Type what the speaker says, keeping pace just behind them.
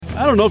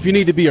I don't know if you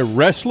need to be a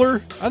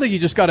wrestler. I think you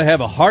just got to have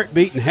a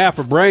heartbeat and half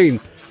a brain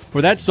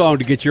for that song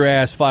to get your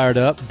ass fired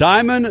up.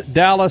 Diamond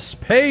Dallas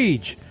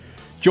Page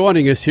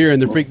joining us here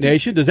in the Freak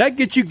Nation. Does that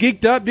get you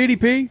geeked up,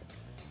 DDP?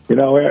 You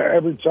know,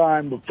 every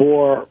time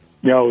before,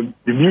 the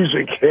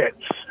music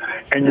hits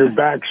and you're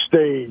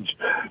backstage,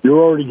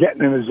 you're already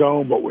getting in the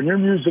zone. But when your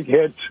music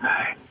hits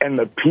and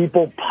the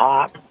people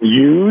pop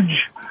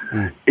huge,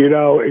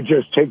 it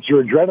just takes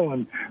your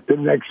adrenaline to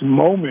the next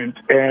moment.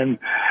 And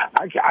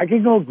I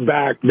can go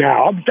back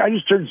now. I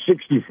just turned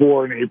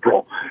 64 in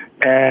April.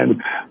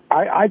 And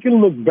I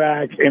can look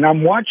back, and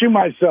I'm watching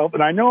myself,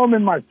 and I know I'm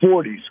in my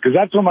 40s because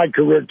that's when my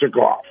career took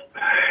off.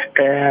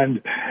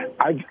 And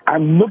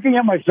I'm looking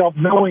at myself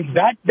knowing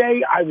that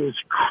day I was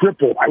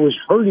crippled. I was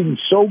hurting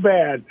so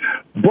bad.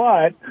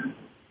 But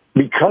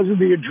because of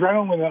the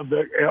adrenaline of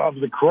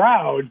the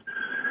crowd,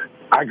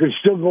 I could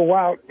still go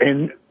out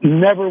and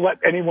never let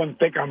anyone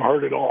think I'm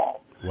hurt at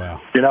all.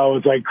 Wow.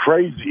 It's like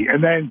crazy.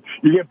 And then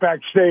you get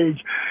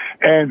backstage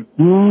and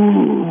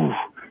you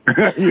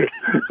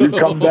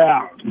come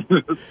down.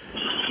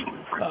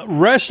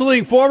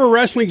 Former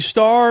wrestling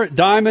star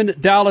Diamond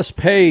Dallas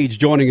Page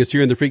joining us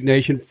here in the Freak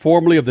Nation,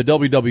 formerly of the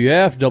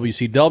WWF,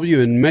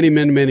 WCW, and many,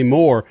 many, many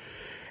more.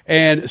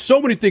 And so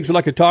many things we'd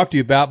like to talk to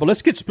you about, but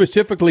let's get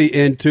specifically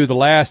into The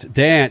Last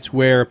Dance,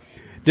 where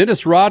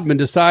Dennis Rodman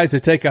decides to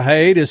take a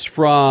hiatus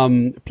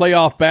from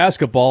playoff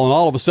basketball, and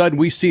all of a sudden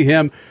we see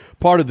him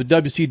part of the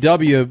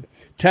WCW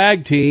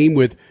tag team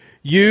with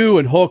you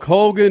and Hulk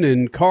Hogan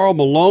and Karl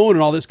Malone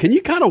and all this. Can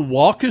you kind of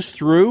walk us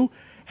through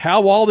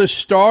how all this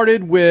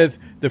started with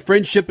the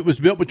friendship that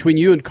was built between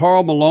you and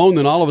Karl Malone,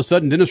 and all of a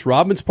sudden Dennis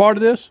Rodman's part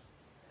of this?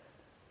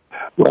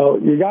 Well,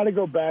 you got to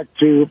go back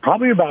to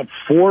probably about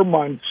 5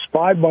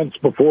 months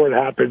before it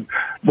happened.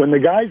 When the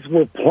guys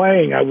were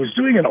playing, I was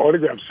doing an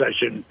autograph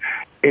session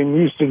in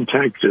Houston,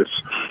 Texas,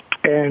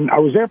 and I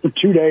was there for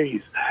 2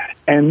 days.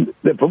 And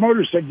the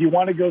promoter said, "You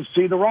want to go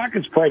see the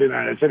Rockets play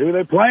tonight?" I said, "Who are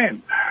they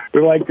playing?"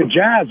 They're like, "The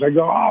Jazz." I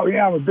go, "Oh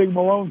yeah, I'm a big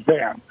Malone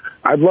fan.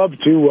 I'd love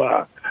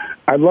to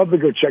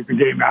go check the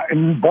game out."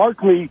 And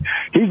Barkley,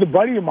 he's a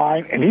buddy of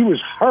mine, and he was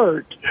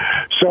hurt,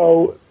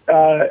 so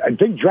I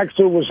think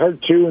Drexler was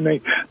hurt too, and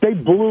the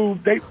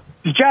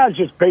Jazz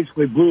just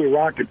basically blew the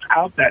Rockets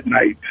out that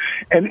night.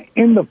 And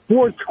in the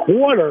fourth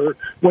quarter,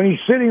 when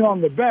he's sitting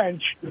on the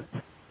bench,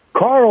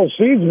 Carl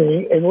sees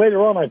me, and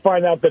later on I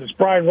find out that it's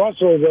Brian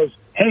Russell, and goes,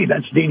 "Hey,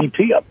 that's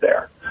DDP up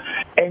there."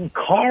 And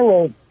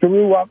Carl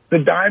threw up the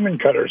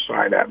Diamond Cutter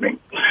sign at me.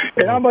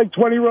 And I'm like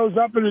 20 rows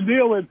up in the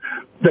deal, and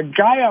the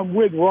guy I'm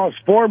with, Ross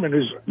Foreman,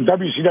 who's a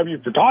WCW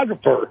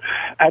photographer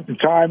at the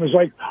time, is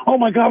like, oh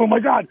my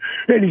God.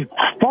 And he's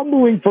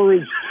fumbling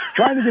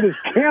trying to get his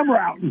camera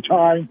out in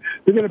time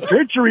to get a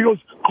picture. He goes,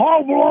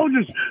 "Karl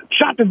Malone just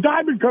shot the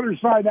Diamond Cutter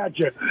sign at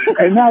you."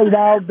 And now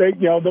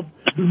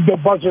the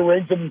buzzer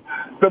rings, and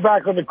they're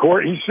back on the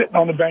court. He's sitting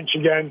on the bench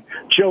again,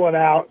 chilling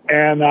out.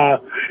 And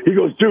he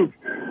goes, "Dude,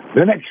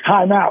 the next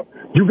time out,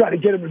 you got to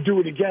get him to do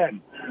it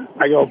again."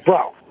 I go,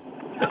 "Bro,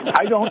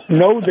 I don't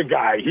know the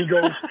guy." He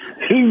goes,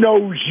 "He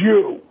knows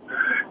you."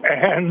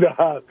 And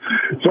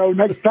so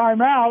next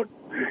time out,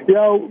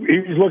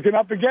 he's looking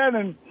up again,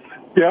 and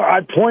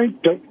I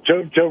point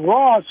to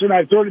Ross, and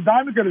I throw the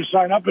Diamond Cutter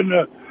sign up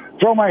and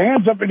throw my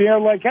hands up in the air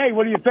like, "Hey,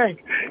 what do you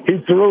think?" He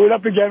threw it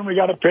up again. We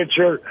got a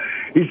picture.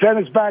 He sent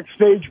us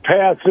backstage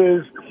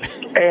passes,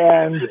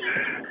 and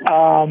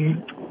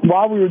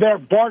while we were there,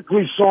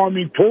 Barkley saw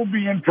me, pulled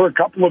me in for a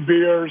couple of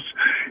beers,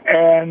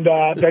 and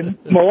then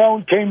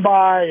Malone came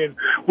by, and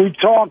we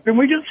talked, and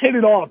we just hit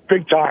it off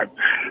big time.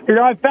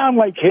 I found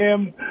like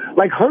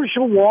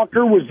Herschel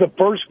Walker was the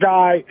first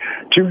guy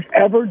to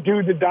ever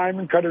do the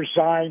Diamond Cutter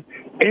sign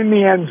in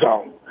the end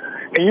zone.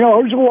 And,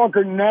 Herschel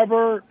Walker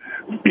never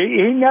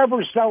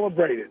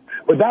celebrated,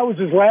 but that was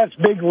his last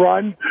big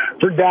run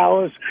for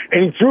Dallas,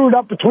 and he threw it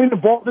up between the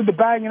ball and the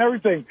bag and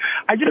everything.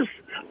 I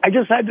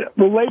just had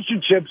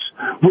relationships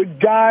with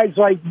guys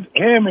like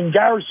him and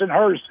Garrison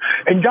Hearst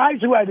and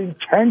guys who had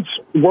intense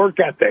work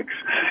ethics,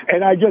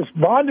 and I just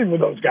bonded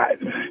with those guys.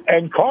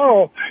 And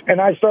Carl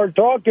and I started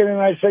talking,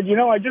 and I said,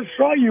 I just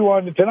saw you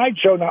on the Tonight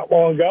Show not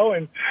long ago,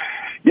 and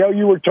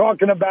you were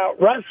talking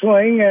about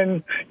wrestling,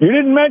 and you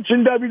didn't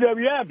mention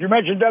WWF. You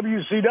mentioned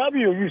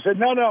WCW. You said,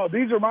 no,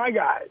 these are my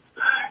guys.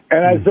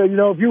 And I said,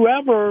 if you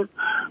ever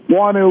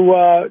want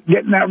to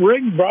get in that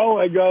ring, bro,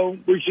 I go,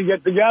 we should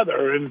get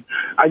together. And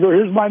I go,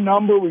 here's my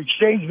number. We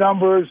exchanged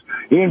numbers.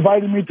 He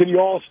invited me to the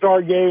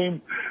All-Star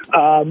game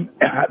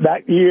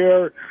that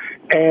year.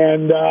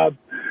 And,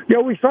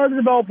 we started to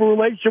develop a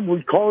relationship.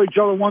 We'd call each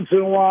other once in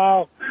a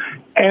while.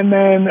 And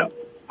then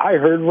I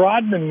heard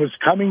Rodman was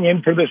coming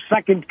in for the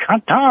second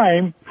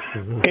time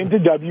into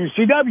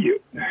WCW.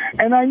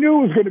 And I knew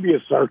it was going to be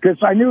a circus.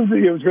 I knew that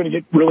it was going to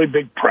get really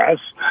big press.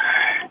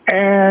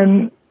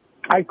 And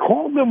I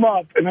called him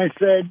up and I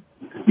said,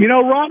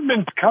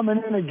 Rodman's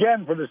coming in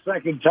again for the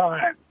second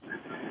time.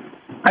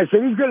 I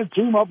said, he's going to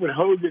team up with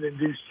Hogan and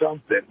do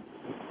something.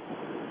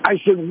 I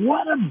said, do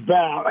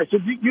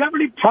you have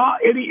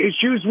any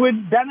issues with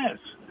Dennis?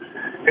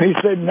 And he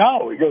said,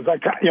 no. He goes,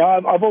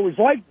 I've always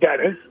liked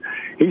Dennis.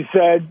 he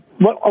said,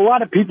 what a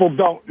lot of people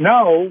don't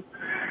know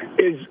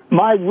is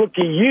my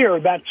rookie year,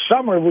 that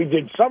summer we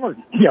did summer,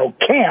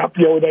 camp,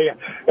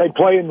 they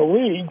play in the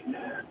league.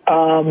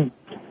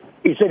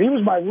 He said he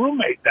was my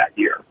roommate that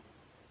year.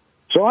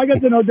 So I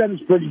got to know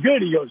Dennis pretty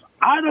good. He goes,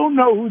 I don't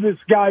know who this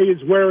guy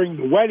is wearing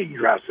the wedding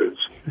dresses,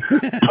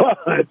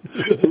 but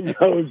he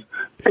goes,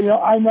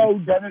 I know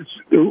Dennis,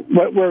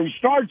 where he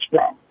starts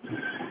from.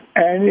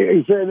 And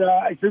he said,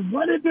 I said,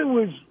 what if it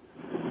was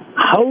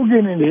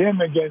Hogan and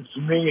him against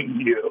me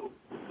and you?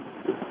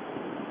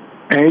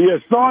 And he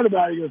just thought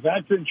about it. He goes,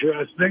 that's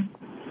interesting.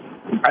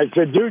 I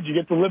said, dude, you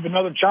get to live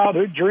another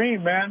childhood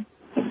dream, man.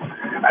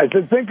 I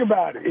said, think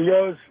about it. He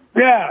goes,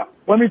 yeah,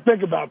 let me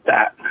think about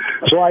that.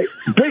 So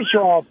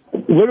Bischoff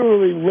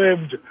literally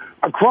lived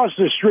across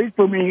the street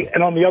from me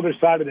and on the other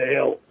side of the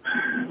hill.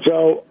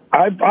 So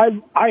I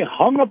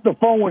hung up the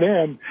phone with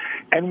him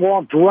and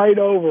walked right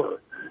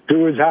over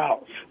to his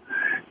house.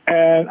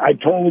 And I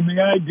told him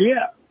the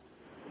idea.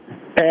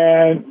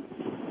 And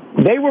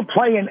they were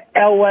playing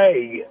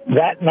L.A.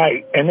 that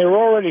night, and they were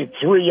already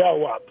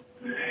 3-0 up.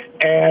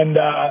 And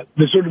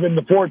this would have been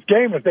the fourth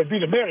game. If they beat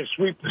them there to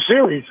sweep the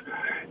series.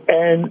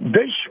 And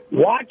Bish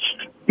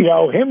watched,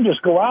 him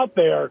just go out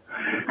there.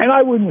 And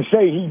I wouldn't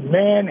say he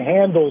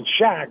manhandled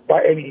Shaq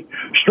by any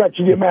stretch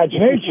of the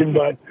imagination,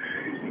 but,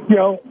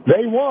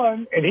 they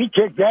won, and he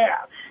kicked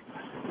ass.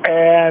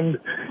 And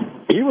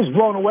he was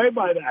blown away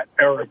by that,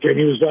 Eric. And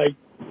he was like,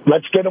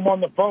 let's get him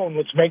on the phone.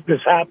 Let's make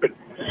this happen.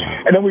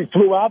 And then we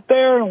flew out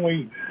there, and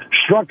we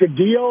struck a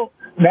deal.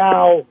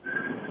 Now,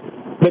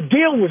 the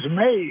deal was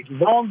made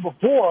long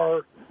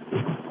before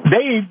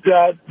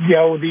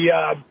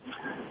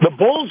the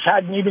Bulls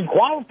hadn't even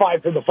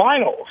qualified for the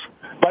finals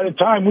by the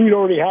time we'd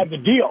already had the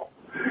deal.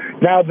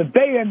 Now that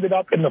they ended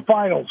up in the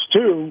finals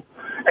too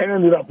and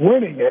ended up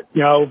winning it,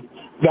 we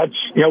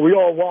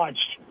all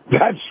watched.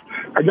 That's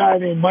a guy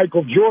named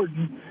Michael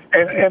Jordan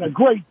and a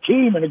great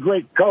team and a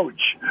great coach.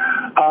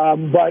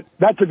 But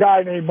that's a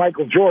guy named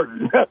Michael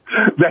Jordan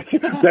that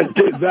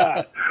did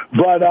that.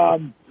 But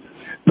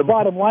the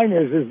bottom line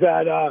is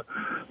that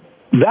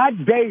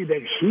that day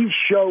that he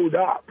showed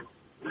up,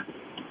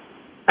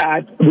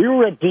 we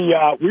were in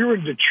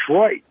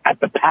Detroit at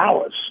the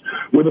Palace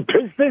where the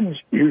Pistons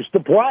used to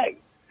play.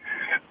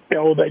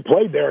 They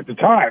played there at the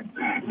time.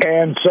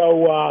 And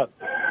so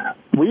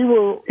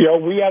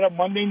we had a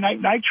Monday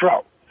Night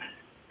Nitro.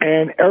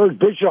 And Eric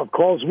Bischoff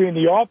calls me in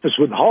the office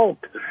with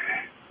Hulk,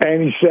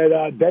 and he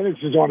said, Dennis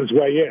is on his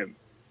way in.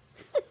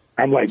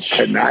 I'm like,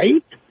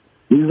 tonight?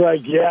 He's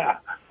like, yeah.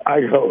 I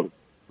go,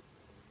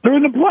 they're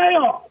in the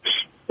playoffs.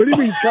 What do you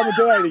mean he's coming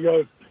tonight? He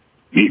goes,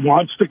 he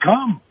wants to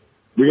come.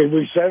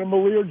 We sent him a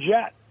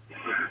Learjet.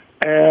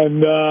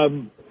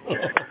 And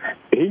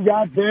he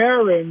got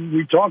there, and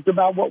we talked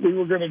about what we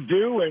were going to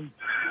do, and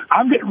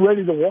I'm getting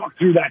ready to walk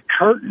through that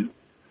curtain,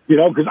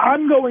 because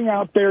I'm going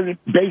out there to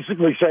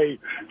basically say,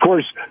 of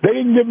course, they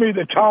didn't give me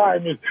the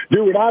time to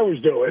do what I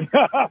was doing,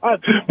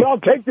 but I'll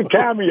take the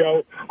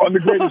cameo on the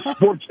greatest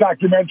sports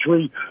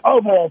documentary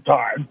of all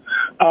time.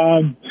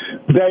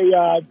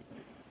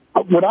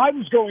 What I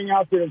was going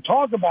out there to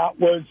talk about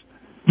was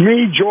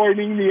me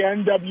joining the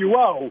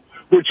NWO,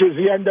 which was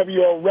the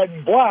NWO Red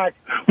and Black,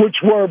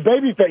 which were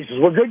baby faces,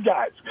 were good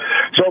guys.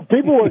 So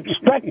people were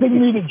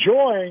expecting me to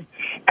join,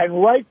 and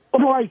right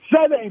before I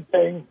said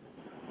anything,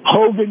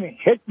 Hogan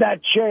hit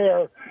that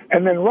chair,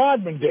 and then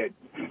Rodman did.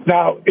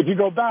 Now, if you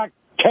go back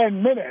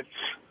 10 minutes,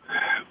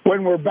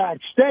 when we're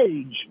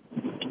backstage,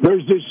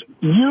 there's this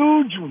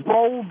huge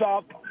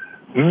rolled-up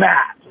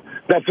mat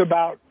that's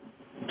about,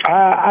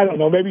 I don't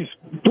know, maybe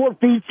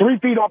 3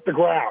 feet off the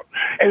ground.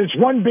 And it's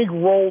one big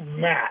rolled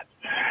mat.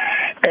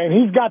 And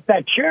he's got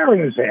that chair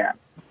in his hand.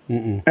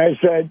 And I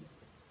said,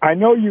 I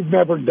know you've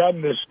never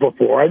done this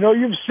before. I know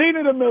you've seen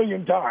it a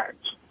million times.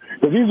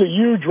 Because he's a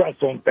huge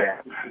wrestling fan.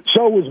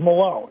 So was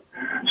Malone.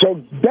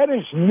 So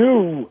Dennis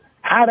knew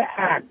how to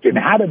act and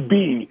how to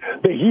be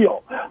the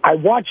heel. I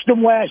watched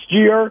him last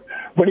year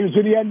when he was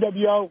in the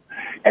NWO.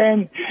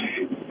 And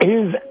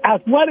his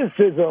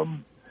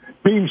athleticism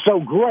being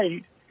so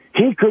great,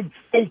 he could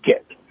fake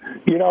it,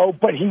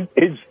 but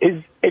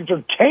his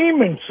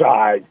entertainment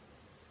side,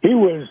 he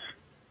was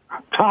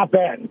top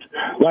end.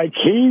 Like,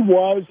 he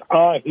was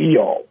a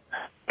heel,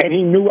 and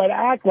he knew how to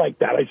act like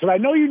that. I said, I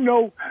know you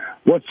know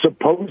what's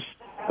supposed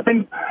to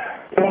happen.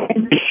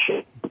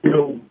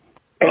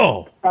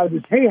 Out of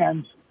his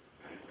hands,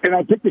 and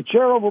I took the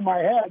chair over my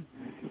head,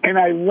 and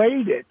I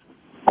laid it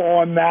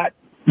on that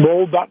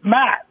rolled-up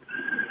mat.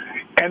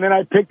 And then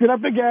I picked it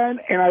up again,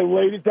 and I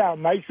laid it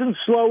down nice and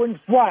slow and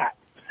flat.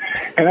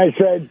 And I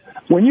said,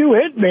 when you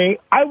hit me,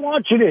 I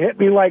want you to hit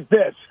me like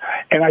this.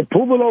 And I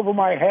pulled it over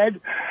my head,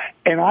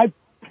 and I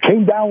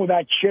came down with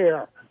that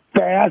chair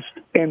fast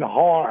and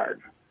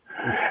hard.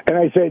 And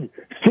I said,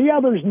 see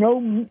how there's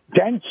no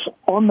dents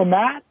on the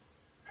mat?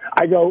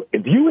 I go,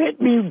 if you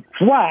hit me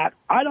flat,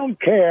 I don't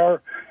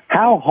care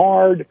how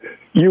hard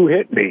you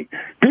hit me.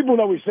 People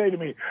always say to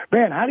me,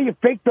 man, how do you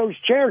fake those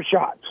chair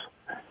shots?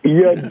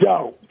 You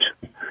don't.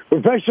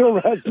 Professional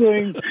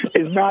wrestling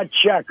is not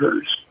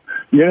checkers.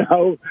 You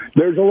know,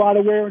 there's a lot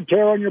of wear and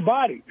tear on your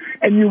body,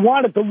 and you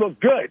want it to look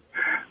good.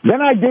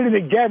 Then I did it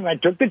again. I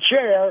took the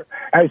chair.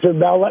 And I said,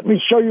 now let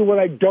me show you what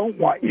I don't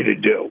want you to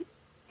do.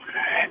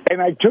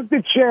 And I took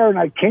the chair and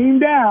I came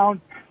down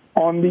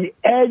on the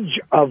edge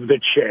of the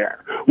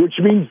chair, which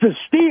means the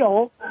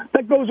steel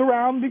that goes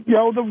around,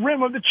 the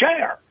rim of the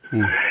chair.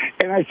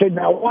 And I said,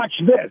 now watch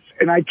this.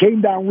 And I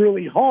came down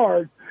really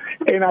hard,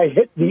 and I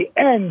hit the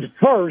end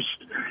first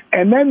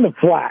and then the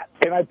flat.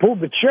 And I pulled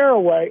the chair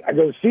away. I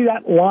go, see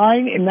that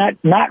line in that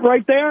mat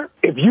right there?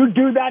 If you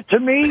do that to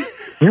me,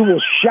 you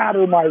will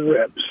shatter my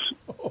ribs.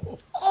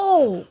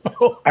 Oh.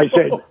 I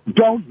said,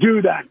 don't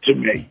do that to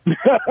me.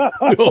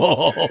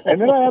 And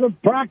then I had him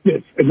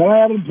practice. And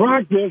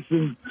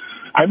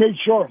I made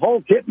sure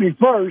Hulk hit me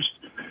first.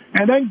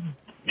 And then,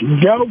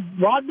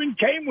 Rodman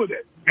came with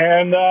it.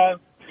 And,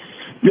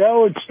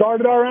 it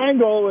started our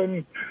angle.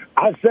 And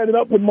I set it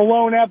up with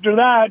Malone after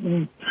that.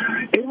 And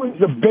it was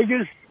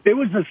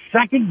the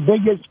second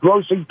biggest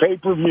grossing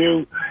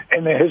pay-per-view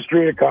in the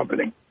history of the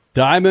company.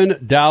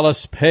 Diamond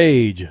Dallas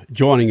Page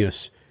joining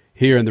us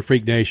here in the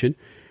Freak Nation.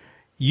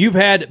 You've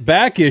had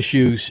back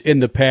issues in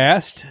the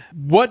past.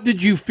 What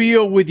did you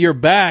feel with your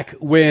back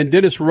when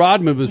Dennis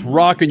Rodman was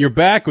rocking your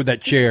back with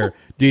that chair,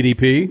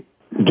 DDP?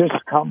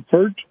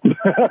 Discomfort.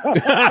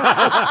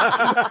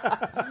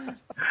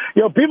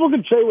 People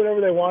can say whatever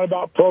they want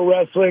about pro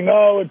wrestling.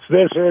 Oh, it's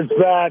this or it's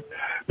that.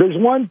 There's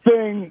one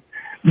thing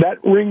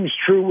that rings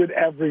true with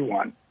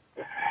everyone.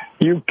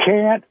 You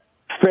can't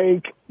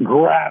fake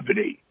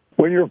gravity.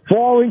 When you're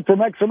falling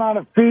from X amount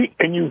of feet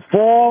and you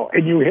fall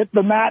and you hit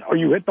the mat or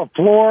you hit the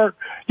floor,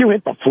 you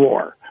hit the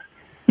floor.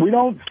 We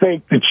don't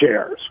fake the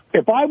chairs.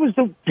 If I was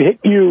to hit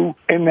you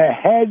in the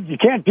head, you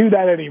can't do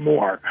that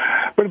anymore.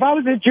 But if I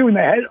was to hit you in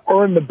the head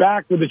or in the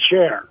back with a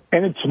chair,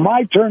 and it's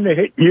my turn to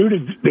hit you to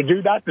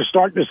do that, to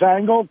start this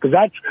angle,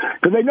 because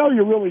they know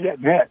you're really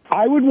getting hit,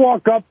 I would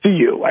walk up to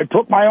you. I'd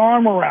put my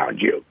arm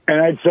around you,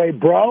 and I'd say,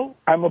 bro,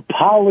 I'm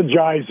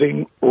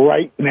apologizing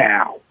right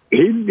now.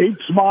 He'd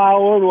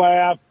smile or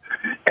laugh.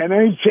 And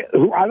then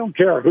I don't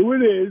care who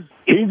it is,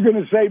 he's going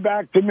to say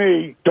back to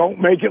me, don't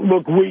make it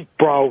look weak,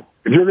 bro.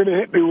 If you're going to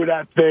hit me with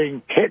that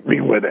thing, hit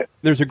me with it.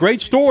 There's a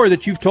great story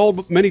that you've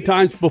told many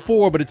times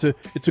before, but it's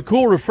a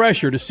cool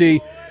refresher to see.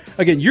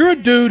 Again, you're a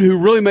dude who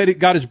really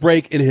got his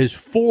break in his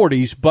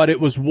 40s, but it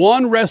was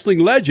one wrestling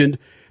legend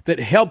that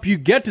helped you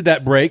get to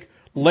that break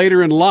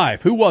later in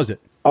life. Who was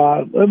it?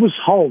 It was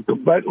Hulk.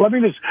 But let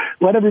me just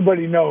let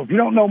everybody know, if you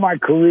don't know my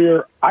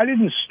career, I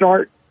didn't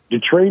start to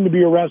train to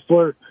be a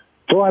wrestler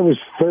till I was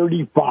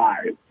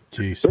 35.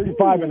 Jeez.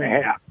 35 and a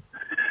half.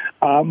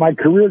 My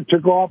career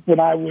took off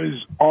when I was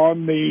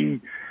on the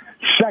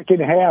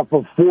second half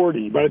of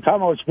 40. By the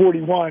time I was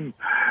 41,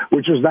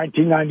 which was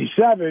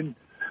 1997,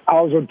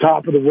 I was on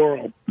top of the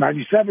world.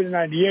 97 and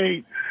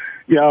 98,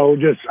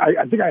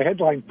 I think I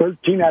headlined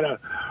 13 out of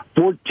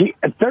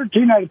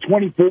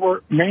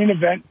 24 main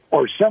event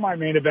or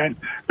semi-main event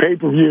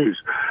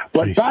pay-per-views.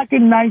 But Jeez. Back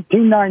in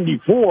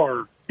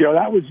 1994,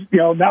 that was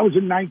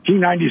in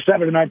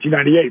 1997 and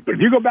 1998. But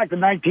if you go back to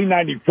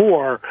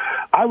 1994,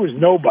 I was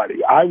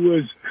nobody. I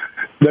was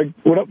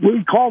what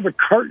we call the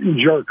curtain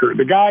jerker,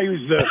 the guy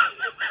who's the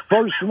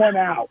first one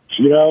out,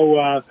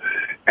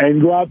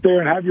 and go out there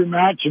and have your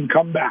match and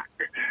come back.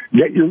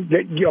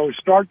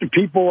 Start the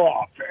people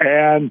off.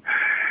 And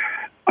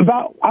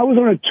I was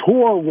on a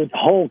tour with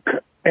Hulk,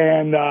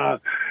 and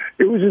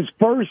it was his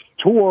first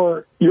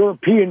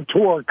European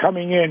tour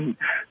coming in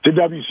to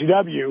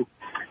WCW.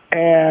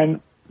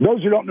 And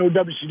those who don't know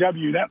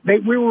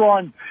WCW, we were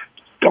on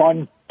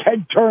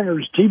Ted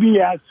Turner's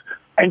TBS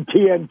and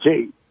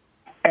TNT.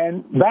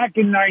 And back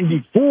in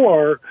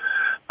 '94,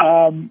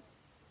 I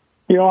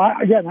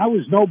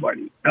was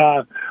nobody.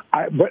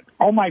 But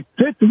on my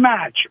fifth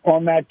match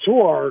on that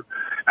tour,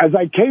 as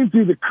I came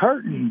through the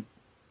curtain,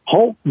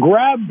 Hulk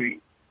grabbed me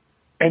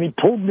and he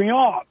pulled me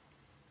off.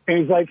 And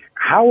he's like,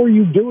 "How are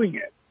you doing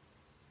it?"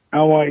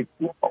 I'm like,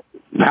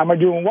 "How am I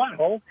doing what,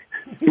 Hulk?"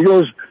 He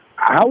goes,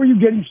 "How are you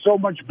getting so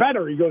much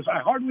better?" He goes, "I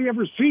hardly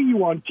ever see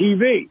you on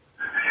TV."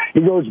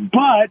 He goes,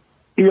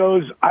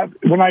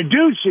 when I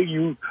do see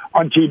you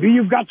on TV,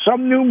 you've got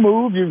some new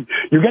move. You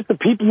get the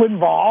people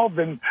involved,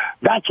 and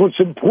that's what's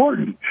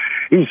important."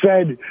 He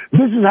said,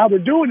 "This is how they're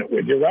doing it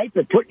with you, right?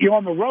 They put you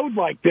on the road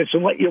like this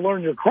and let you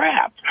learn your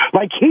craft."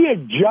 Like he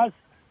had just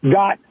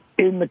got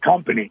in the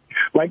company,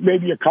 like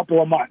maybe a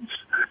couple of months.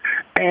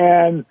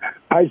 And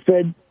I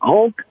said,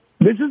 "Hulk,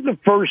 this is the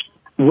first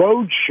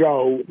road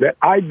show that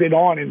I've been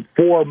on in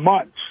 4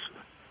 months."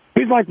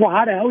 He's like, "Well,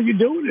 how the hell are you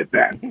doing it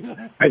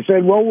then?" I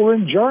said, "Well, we're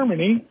in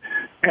Germany,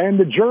 and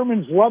the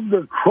Germans love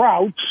their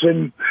krauts,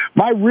 and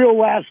my real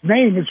last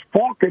name is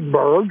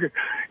Falkenberg,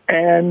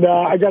 and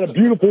I got a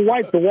beautiful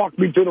wife to walk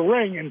me to the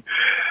ring, and,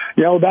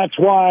 that's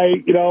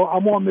why,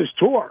 I'm on this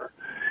tour."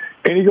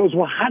 And he goes,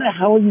 "Well, how the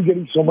hell are you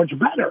getting so much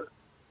better?"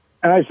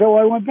 And I said, "Well,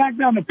 I went back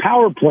down to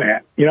Power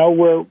Plant,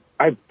 where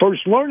I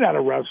first learned how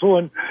to wrestle,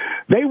 and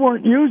they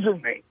weren't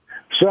using me.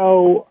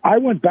 So I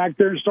went back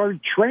there and started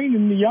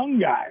training the young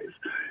guys.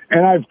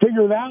 And I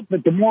figured out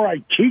that the more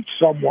I teach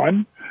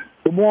someone,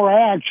 the more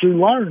I actually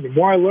learn. The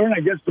more I learn, I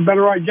guess, the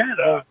better I get.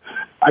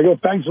 I go,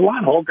 thanks a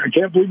lot, Hulk. I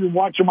can't believe you're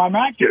watching my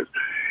matches.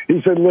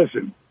 He said,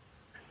 listen,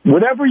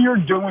 whatever you're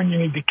doing, you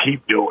need to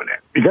keep doing it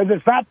because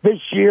it's not this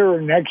year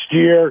or next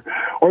year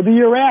or the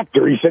year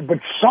after. He said, but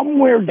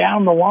somewhere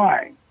down the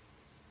line,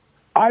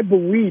 I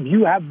believe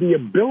you have the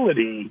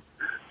ability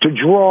to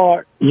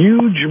draw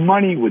huge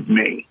money with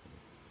me.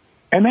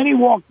 And then he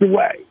walked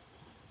away.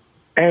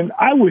 And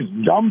I was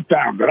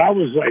dumbfounded. I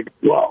was like,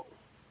 whoa,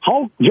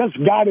 Hulk just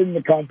got in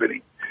the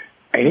company.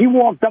 And he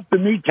walked up to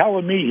me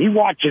telling me he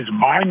watches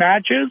my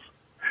matches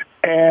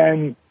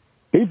and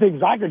he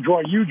thinks I could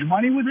draw huge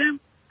money with him.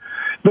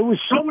 There was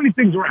so many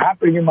things were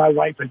happening in my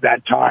life at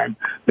that time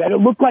that it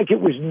looked like it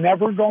was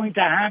never going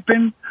to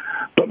happen.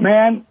 But,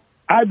 man,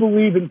 I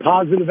believe in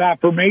positive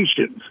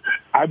affirmations.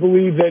 I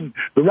believe in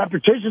the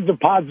repetitions of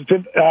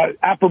positive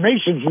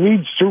affirmations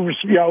leads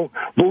to,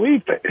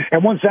 belief.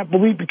 And once that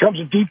belief becomes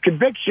a deep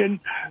conviction,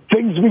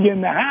 things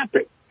begin to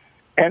happen.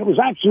 And it was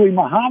actually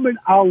Muhammad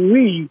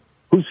Ali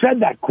who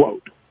said that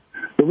quote.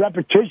 The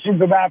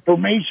repetitions of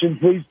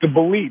affirmations leads to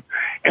belief.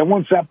 And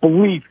once that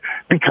belief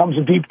becomes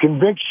a deep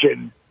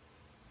conviction,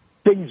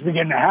 things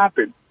begin to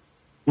happen.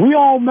 We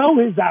all know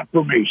his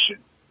affirmation.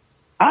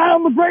 I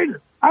am the greatest.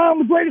 I am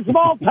the greatest of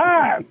all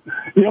time.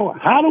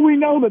 How do we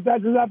know that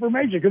that's his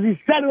affirmation? Because he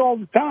said it all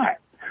the time.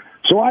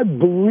 So I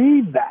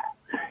believe that.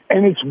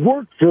 And it's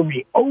worked for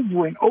me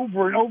over and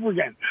over and over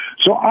again.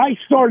 So I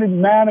started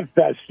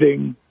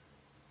manifesting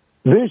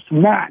this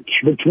match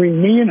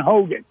between me and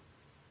Hogan,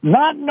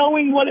 not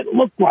knowing what it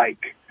looked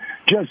like.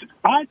 Just,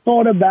 I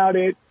thought about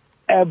it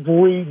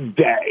every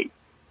day.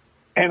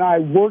 And I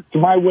worked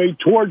my way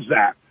towards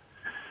that.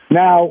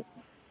 Now,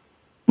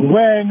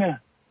 when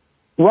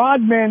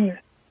Rodman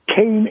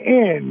came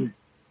in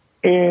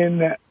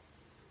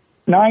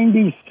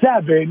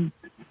 97,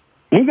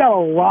 he got a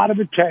lot of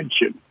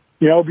attention,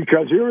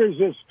 because here is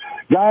this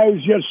guy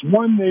who's just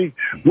won the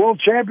world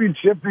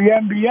championship for the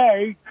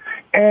NBA,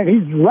 and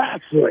he's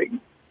wrestling.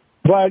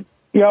 But,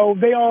 they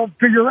all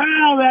figure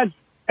out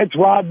it's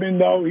Rodman,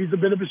 though. He's a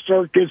bit of a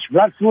circus.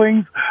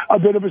 Wrestling's a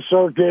bit of a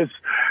circus,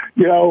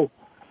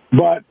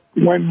 But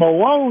when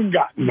Malone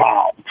got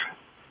involved,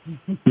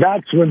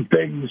 that's when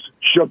things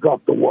shook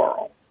up the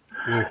world.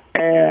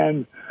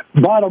 And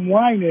bottom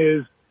line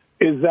is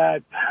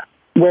that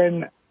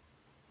once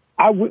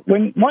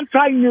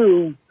I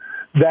knew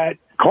that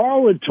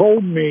Carl had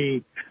told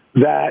me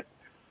that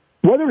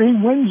whether he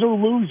wins or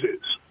loses,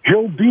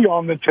 he'll be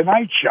on the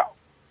Tonight Show.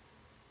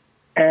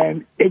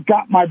 And it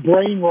got my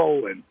brain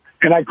rolling.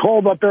 And I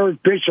called up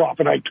Eric Bischoff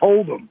and I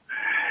told him,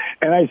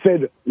 and I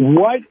said,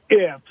 what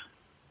if,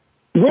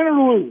 win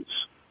or lose,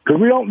 because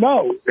we don't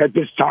know at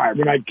this time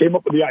when I came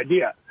up with the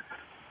idea,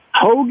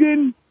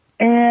 Hogan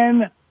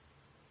and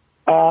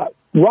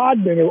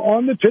Rodman are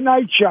on the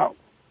Tonight Show,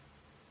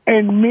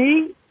 and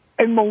me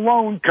and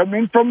Malone come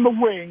in from the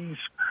wings,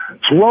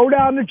 throw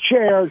down the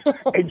chairs,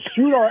 and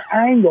shoot our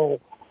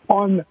angle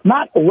on,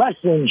 not a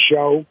wrestling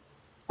show,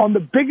 on the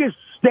biggest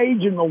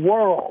stage in the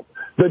world,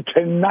 the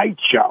Tonight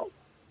Show.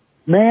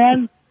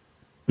 Man,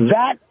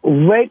 that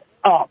lit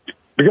up,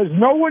 because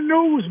no one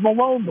knew it was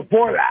Malone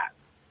before that.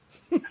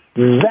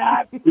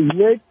 That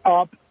lit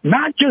up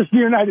not just the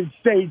United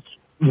States,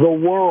 the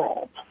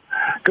world.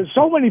 Because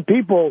so many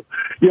people,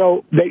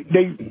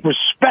 they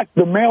respect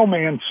the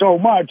mailman so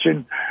much.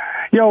 And,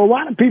 a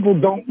lot of people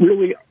don't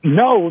really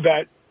know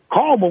that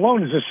Karl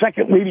Malone is the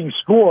second leading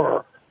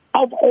scorer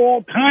of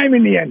all time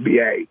in the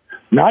NBA.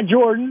 Not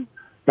Jordan,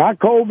 not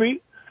Kobe,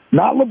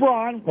 not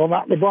LeBron. Well,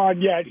 not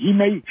LeBron yet. He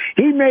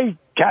may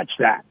catch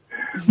that.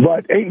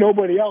 But ain't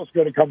nobody else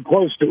going to come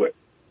close to it.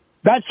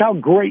 That's how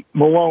great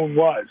Malone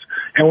was.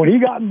 And when he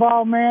got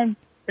involved, man,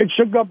 it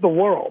shook up the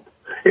world.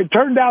 It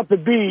turned out to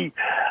be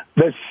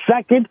the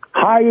second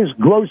highest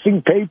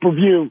grossing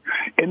pay-per-view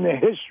in the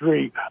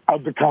history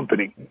of the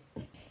company.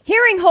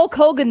 Hearing Hulk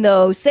Hogan,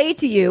 though, say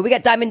to you, we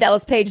got Diamond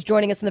Dallas Page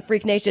joining us in the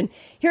Freak Nation.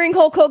 Hearing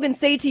Hulk Hogan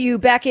say to you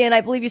back in,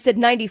 I believe you said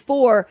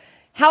 94,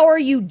 how are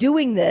you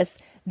doing this?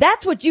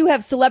 That's what you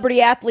have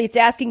celebrity athletes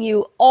asking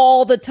you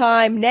all the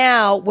time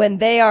now when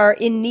they are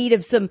in need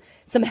of some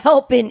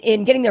help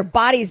in getting their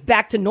bodies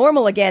back to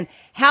normal again.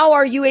 How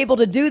are you able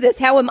to do this?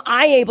 How am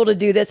I able to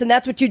do this? And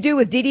that's what you do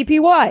with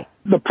DDPY.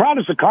 The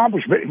proudest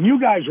accomplishment, and you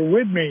guys were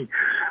with me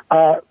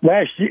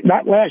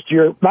not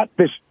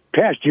this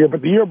past year,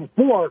 but the year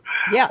before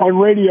on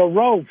Radio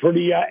Row for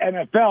the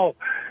NFL.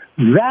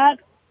 That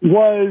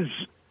was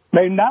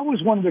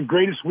one of the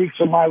greatest weeks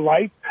of my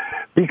life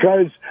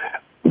because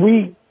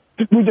we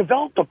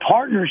developed a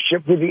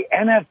partnership with the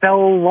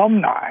NFL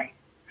alumni.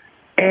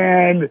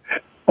 And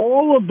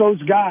all of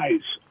those guys,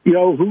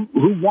 who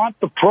want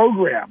the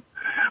program,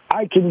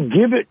 I can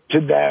give it to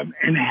them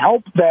and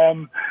help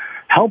them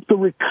to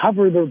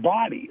recover their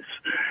bodies.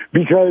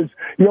 Because,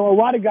 a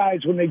lot of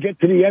guys, when they get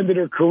to the end of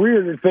their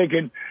career, they're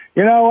thinking,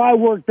 I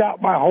worked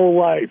out my whole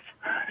life.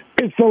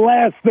 It's the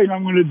last thing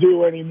I'm going to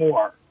do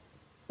anymore.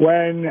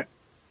 When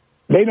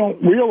they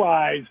don't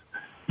realize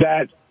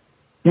that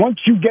once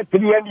you get to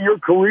the end of your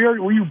career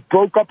where you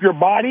broke up your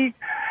body,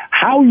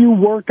 how you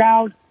work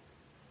out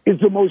is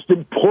the most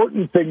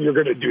important thing you're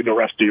going to do the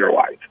rest of your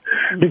life,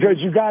 because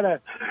you got to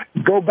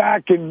go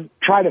back and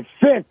try to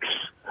fix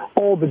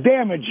all the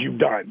damage you've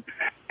done.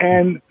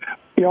 And,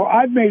 you know,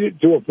 I've made it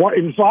to a point,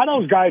 and a lot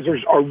of those guys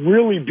are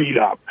really beat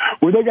up,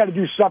 where they got to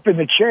do stuff in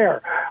the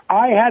chair.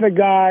 I had a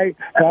guy,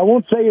 and I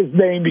won't say his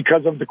name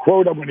because of the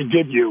quote I'm going to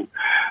give you,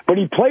 but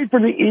he played for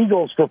the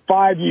Eagles for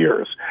 5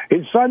 years.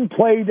 His son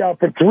played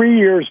for 3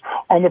 years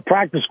on the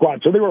practice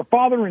squad. So they were a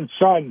father and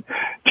son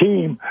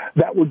team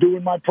that were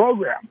doing my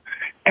program.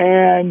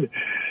 And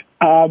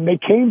they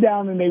came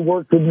down and they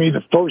worked with me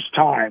the first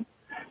time.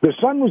 The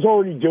son was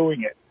already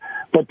doing it.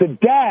 But the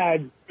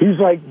dad, he's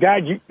like,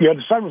 Dad,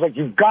 the son was like,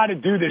 you've got to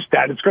do this,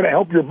 Dad. It's going to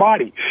help your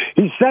body.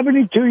 He's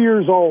 72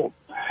 years old.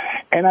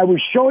 And I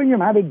was showing him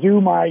how to do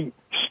my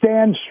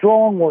stand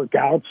strong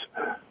workouts,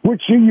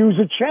 which you use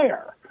a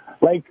chair.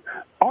 Like,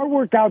 our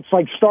workouts,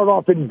 like, start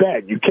off in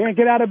bed. You can't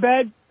get out of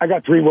bed? I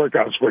got 3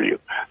 workouts for you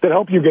that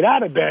help you get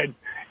out of bed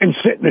and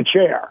sit in a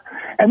chair.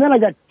 And then I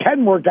got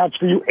 10 workouts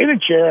for you in a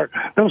chair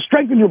that'll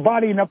strengthen your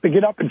body enough to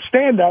get up and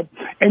stand up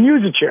and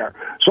use a chair.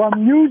 So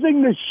I'm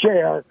using this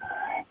chair,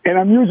 and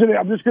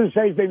I'm just going to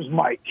say his name's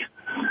Mike.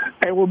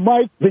 And when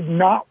Mike did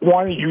not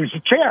want to use a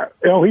chair,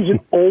 you know, he's an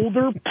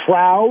older,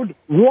 proud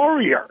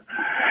warrior.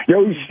 You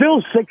know, he's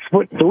still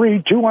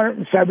 6'3",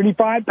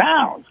 275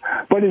 pounds,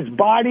 but his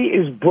body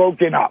is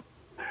broken up.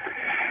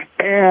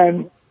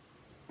 And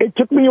it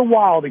took me a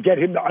while to get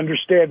him to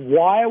understand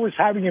why I was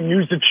having him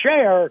use the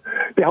chair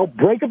to help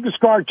break up the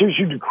scar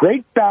tissue, to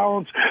create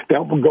balance, to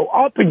help him go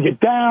up and get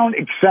down,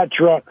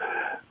 etc.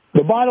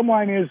 The bottom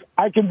line is,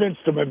 I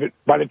convinced him of it.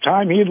 By the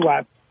time he had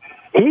left,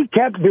 he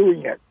kept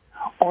doing it.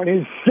 On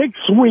his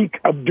 6th week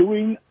of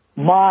doing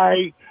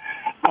my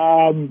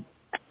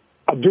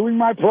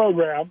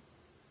program,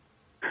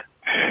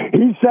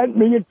 he sent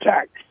me a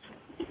text,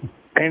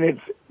 and it's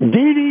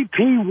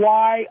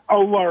DDPY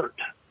alert.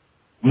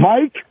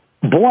 Mike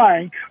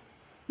blank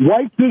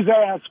wiped his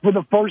ass for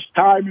the first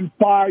time in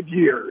 5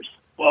 years.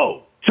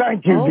 Whoa!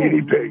 Thank you,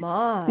 DDP.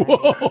 My.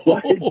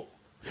 Whoa.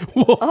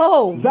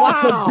 Oh,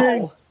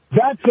 wow.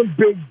 That's a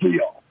big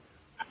deal.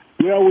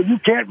 You know, when you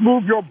can't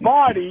move your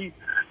body,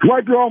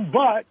 wipe your own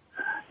butt,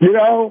 you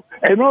know,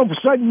 and all of a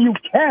sudden you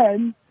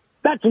can,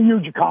 that's a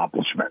huge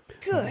accomplishment.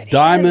 Good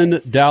Diamond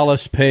heavens.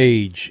 Dallas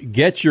Page.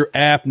 Get your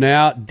app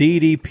now,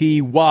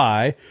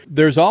 DDPY.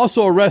 There's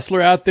also a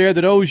wrestler out there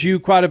that owes you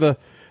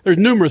there's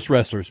numerous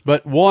wrestlers,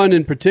 but one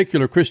in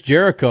particular, Chris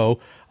Jericho.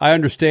 I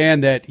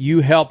understand that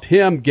you helped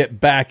him get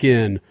back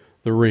in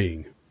the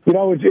ring. You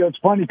know, it's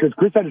funny because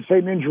Chris had the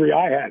same injury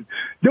I had.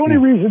 The only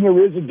reason there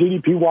is a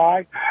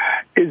DDPY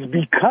is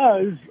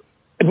because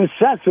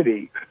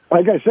necessity.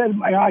 Like I said,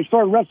 I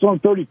started wrestling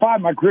at 35.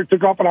 My career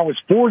took off when I was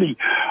 40.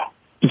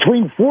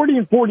 Between 40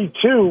 and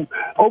 42,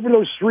 over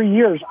those 3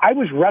 years, I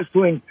was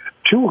wrestling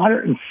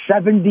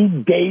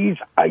 270 days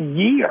a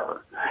year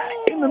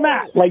in the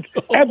mat, like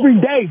every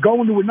day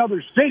going to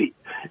another city.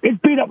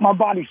 It beat up my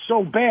body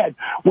so bad.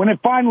 When it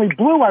finally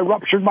blew, I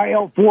ruptured my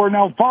L4 and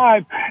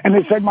L5, and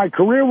they said my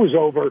career was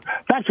over.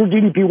 That's where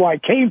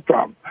DDPY came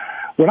from.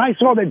 When I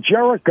saw that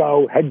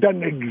Jericho had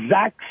done the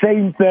exact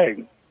same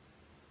thing,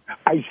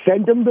 I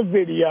sent him the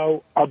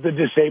video of the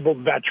disabled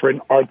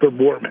veteran, Arthur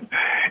Boorman.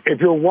 If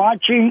you're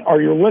watching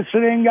or you're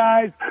listening,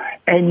 guys,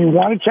 and you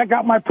want to check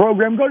out my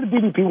program, go to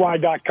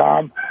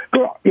ddpy.com,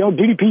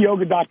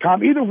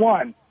 ddpyoga.com, either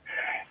one.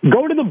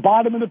 Go to the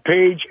bottom of the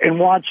page and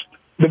watch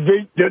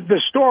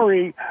the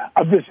story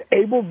of this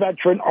able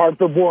veteran,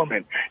 Arthur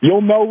Boorman.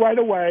 You'll know right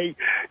away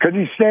because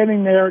he's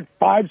standing there at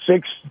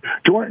 5'6",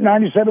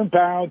 297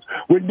 pounds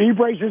with knee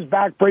braces,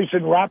 back brace,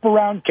 and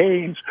wraparound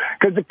canes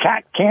because the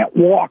cat can't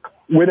walk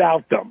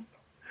without them.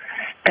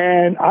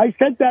 And I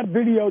sent that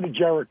video to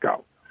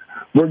Jericho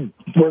where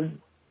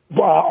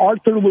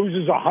Arthur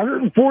loses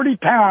 140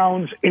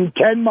 pounds in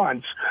 10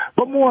 months.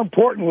 But more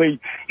importantly,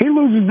 he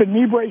loses the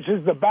knee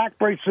braces, the back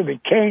braces, and the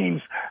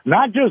canes,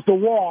 not just to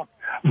walk,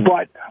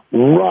 but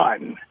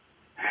run.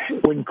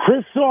 When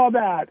Chris saw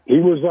that, he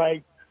was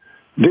like,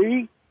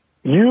 D,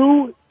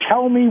 you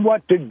tell me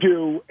what to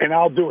do, and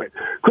I'll do it.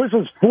 Chris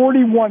was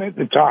 41 at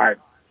the time.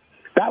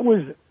 That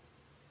was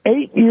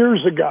 8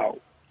 years ago.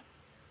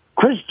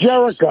 Chris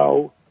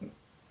Jericho,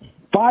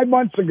 5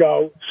 months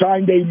ago,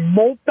 signed a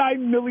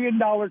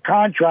multi-million-dollar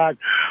contract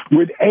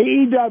with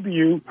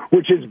AEW,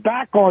 which is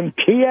back on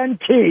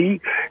TNT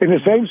in the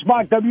same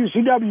spot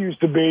WCW used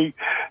to be,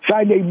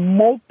 signed a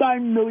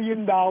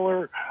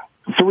multi-million-dollar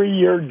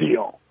 3-year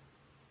deal.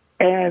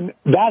 And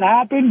that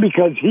happened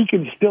because he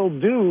can still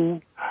do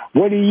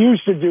what he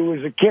used to do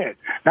as a kid.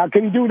 Now,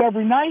 can he do it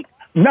every night?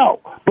 No,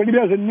 but he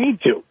doesn't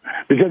need to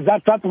because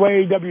that's not the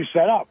way AEW is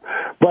set up.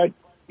 But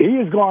he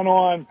has gone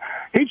on.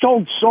 He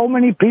told so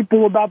many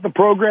people about the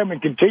program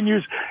and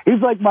continues.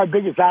 He's like my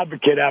biggest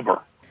advocate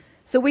ever.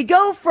 So we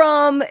go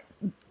from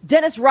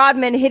Dennis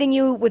Rodman hitting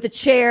you with a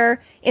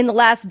chair in The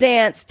Last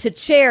Dance to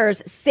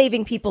chairs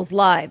saving people's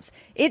lives.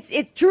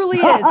 It truly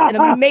is an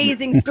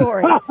amazing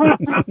story. I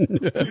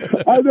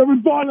never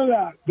thought of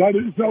that. That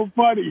is so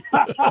funny.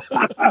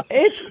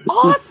 It's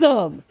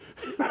awesome.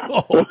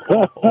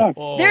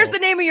 There's the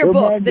name of your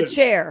book, The Tremendous.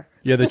 Chair.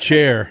 Yeah, the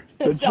chair.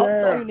 That's all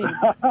you need.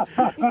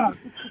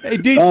 Hey,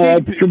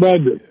 That's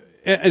tremendous.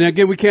 and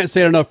again, we can't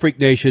say it enough, Freak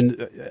Nation.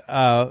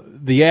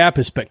 The app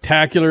is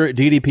spectacular.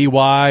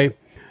 DDPY,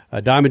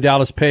 Diamond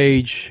Dallas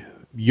Page,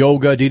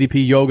 yoga,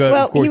 DDP yoga.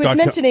 Well, of course, he was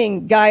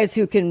mentioning guys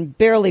who can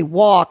barely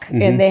walk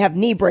and they have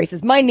knee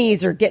braces. My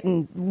knees are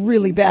getting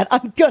really bad.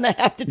 I'm going to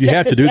have to check You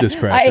have to do this,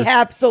 Crafter. I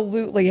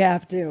absolutely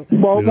have to.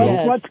 Well,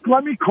 Yes.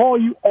 let me call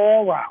you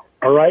all out.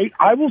 All right,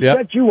 I will Yep.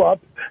 set you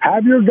up.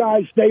 Have your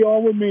guys stay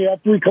on with me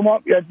after we come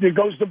up. After it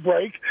goes to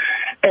break,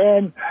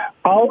 and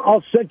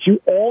I'll set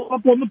you all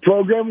up on the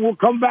program. We'll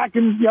come back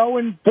in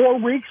 4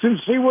 weeks and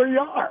see where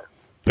you are.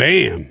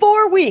 Bam.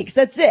 4 weeks,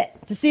 that's it,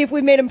 to see if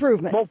we made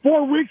improvement. Well,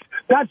 4 weeks.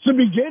 That's the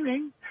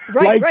beginning.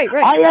 Right.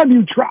 I have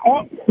you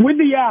with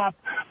the app,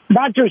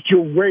 not just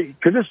your weight,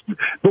 because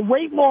the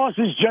weight loss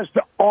is just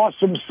an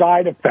awesome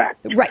side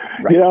effect. Right.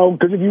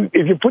 Because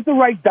if you put the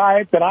right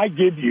diet that I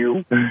give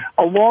you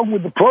along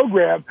with the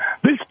program,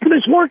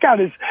 this workout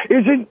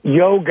isn't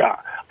yoga.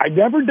 I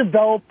never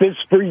developed this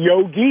for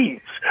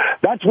yogis.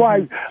 That's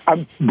why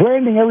I'm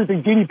branding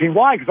everything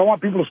DDPY, because I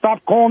want people to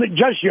stop calling it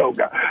just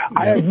yoga.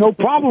 I have no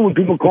problem with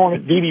people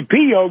calling it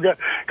DDP yoga,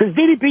 because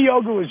DDP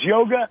yoga is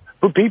yoga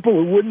for people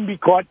who wouldn't be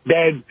caught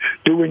dead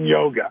doing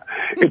yoga.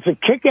 It's a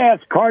kick-ass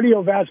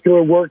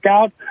cardiovascular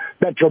workout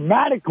that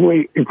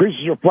dramatically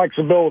increases your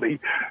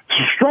flexibility,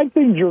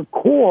 strengthens your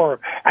core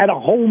at a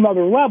whole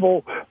nother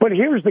level. But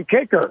here's the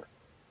kicker: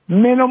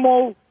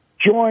 minimal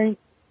joint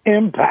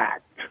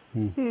impact.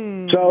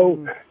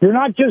 So you're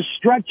not just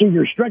stretching,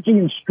 you're stretching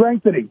and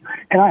strengthening.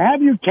 And I have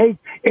you take,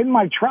 in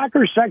my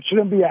tracker section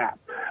of the app,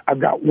 I've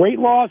got weight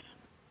loss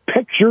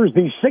pictures.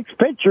 These 6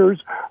 pictures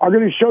are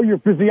going to show your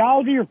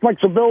physiology, your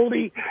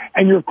flexibility,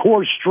 and your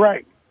core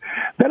strength.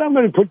 Then I'm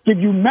going to give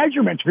you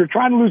measurements if you're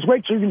trying to lose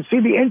weight so you can see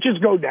the inches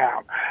go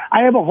down.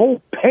 I have a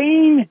whole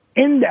pain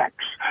index.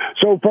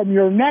 So from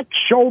your neck,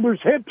 shoulders,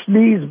 hips,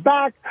 knees,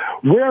 back,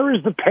 where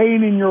is the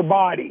pain in your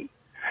body?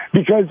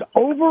 Because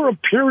over a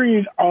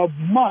period of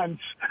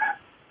months,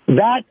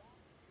 that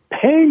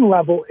pain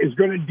level is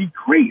going to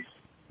decrease.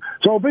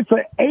 So if it's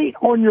an 8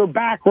 on your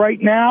back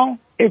right now,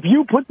 if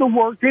you put the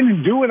work in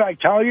and do what I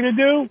tell you to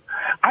do,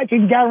 I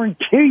can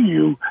guarantee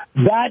you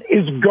that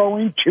is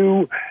going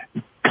to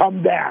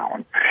come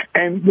down.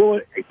 And will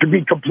it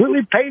be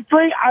completely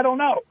pain-free? I don't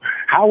know.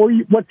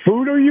 What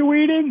food are you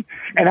eating?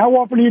 And how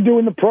often are you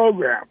doing the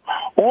program?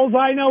 All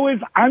I know is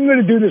I'm going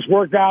to do this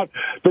workout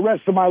the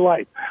rest of my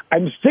life.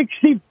 I'm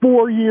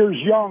 64 years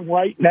young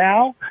right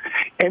now.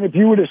 And if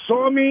you would have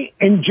saw me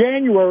in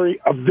January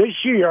of this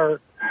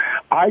year,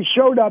 I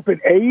showed up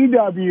at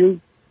AEW,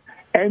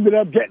 ended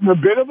up getting a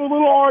bit of a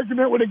little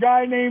argument with a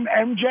guy named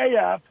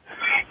MJF.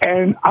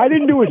 And I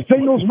didn't do a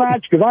singles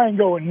match because I ain't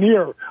going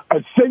near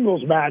a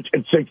singles match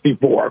at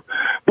 64.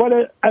 But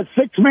a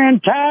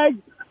 6-man tag,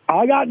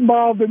 I got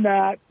involved in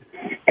that.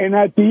 And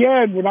at the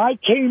end, when I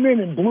came in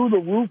and blew the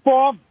roof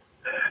off,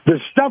 the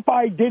stuff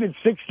I did at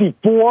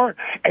 64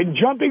 and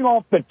jumping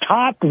off the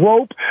top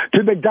rope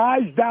to the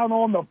guys down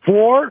on the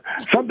floor,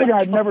 something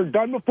I'd never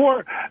done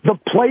before, the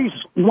place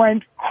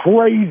went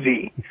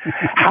crazy.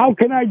 How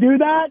can I do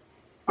that?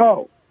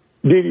 Oh,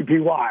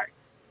 DDPY.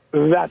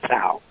 That's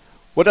how.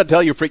 What did I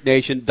tell you, Freak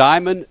Nation?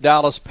 Diamond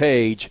Dallas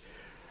Page.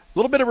 A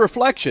little bit of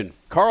reflection.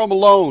 Karl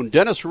Malone,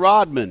 Dennis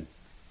Rodman,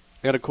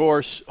 and, of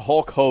course,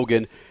 Hulk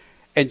Hogan.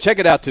 And check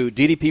it out, too,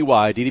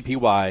 DDPY,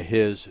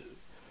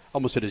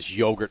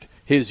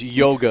 his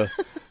yoga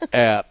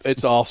app.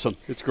 It's awesome.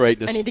 It's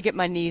greatness. I need to get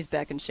my knees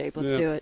back in shape. Let's do it.